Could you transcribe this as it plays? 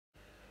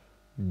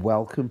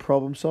Welcome,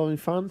 problem solving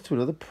fans, to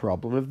another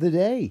problem of the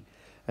day.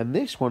 And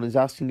this one is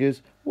asking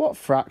us, what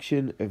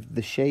fraction of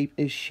the shape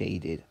is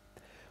shaded?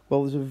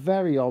 Well, there's a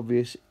very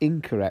obvious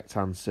incorrect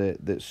answer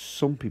that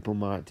some people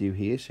might do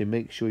here, so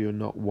make sure you're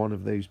not one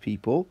of those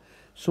people.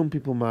 Some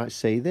people might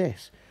say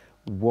this: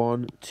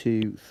 1,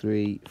 2,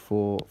 3,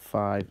 4,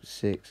 5,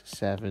 6,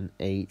 7,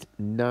 8,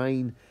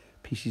 9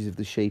 pieces of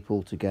the shape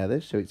altogether,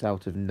 so it's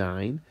out of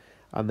 9.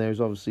 And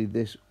there's obviously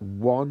this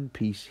one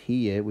piece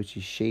here which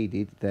is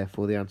shaded,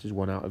 therefore the answer is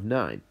 1 out of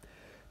 9.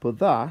 But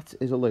that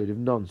is a load of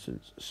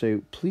nonsense.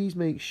 So please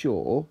make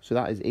sure, so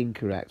that is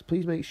incorrect.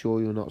 Please make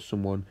sure you're not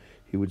someone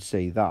who would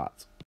say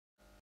that.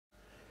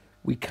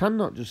 We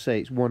cannot just say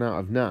it's 1 out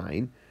of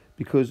 9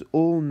 because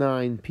all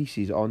 9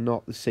 pieces are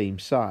not the same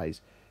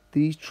size.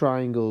 These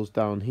triangles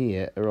down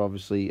here are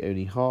obviously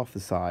only half the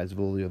size of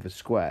all the other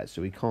squares,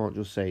 so we can't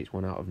just say it's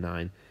 1 out of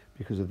 9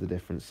 because of the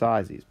different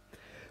sizes.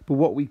 But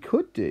what we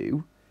could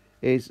do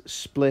is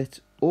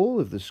split all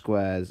of the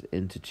squares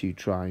into 2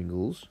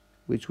 triangles,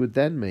 which would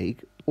then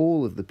make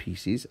all of the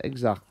pieces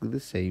exactly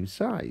the same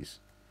size.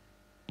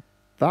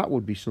 That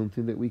would be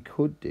something that we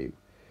could do.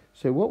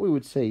 So what we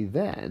would say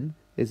then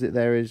is that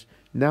there is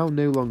now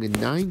no longer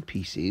 9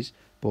 pieces,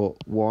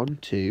 but 1,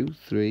 2,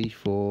 3,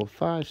 4,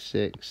 5,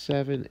 6,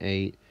 7,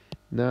 8,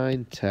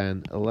 9,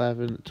 10,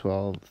 11,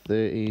 12,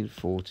 13,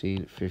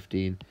 14,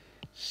 15,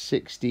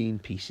 16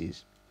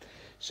 pieces.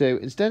 So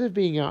instead of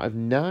being out of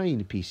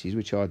 9 pieces,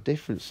 which are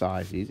different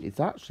sizes, it's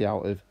actually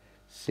out of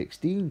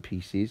 16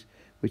 pieces,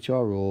 which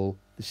are all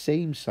the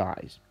same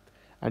size.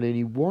 And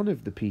only one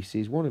of the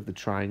pieces, one of the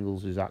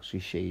triangles, is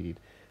actually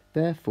shaded.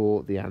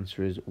 Therefore, the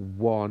answer is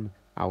 1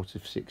 out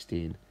of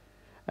 16.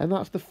 And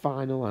that's the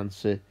final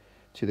answer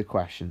to the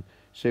question.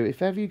 So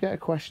if ever you get a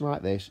question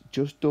like this,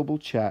 just double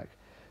check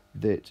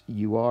that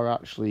you are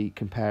actually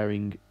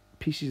comparing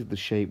pieces of the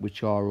shape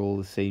which are all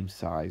the same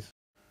size.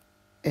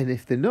 And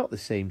if they're not the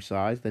same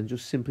size, then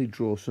just simply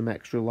draw some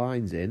extra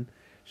lines in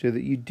so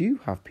that you do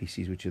have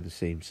pieces which are the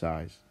same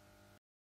size.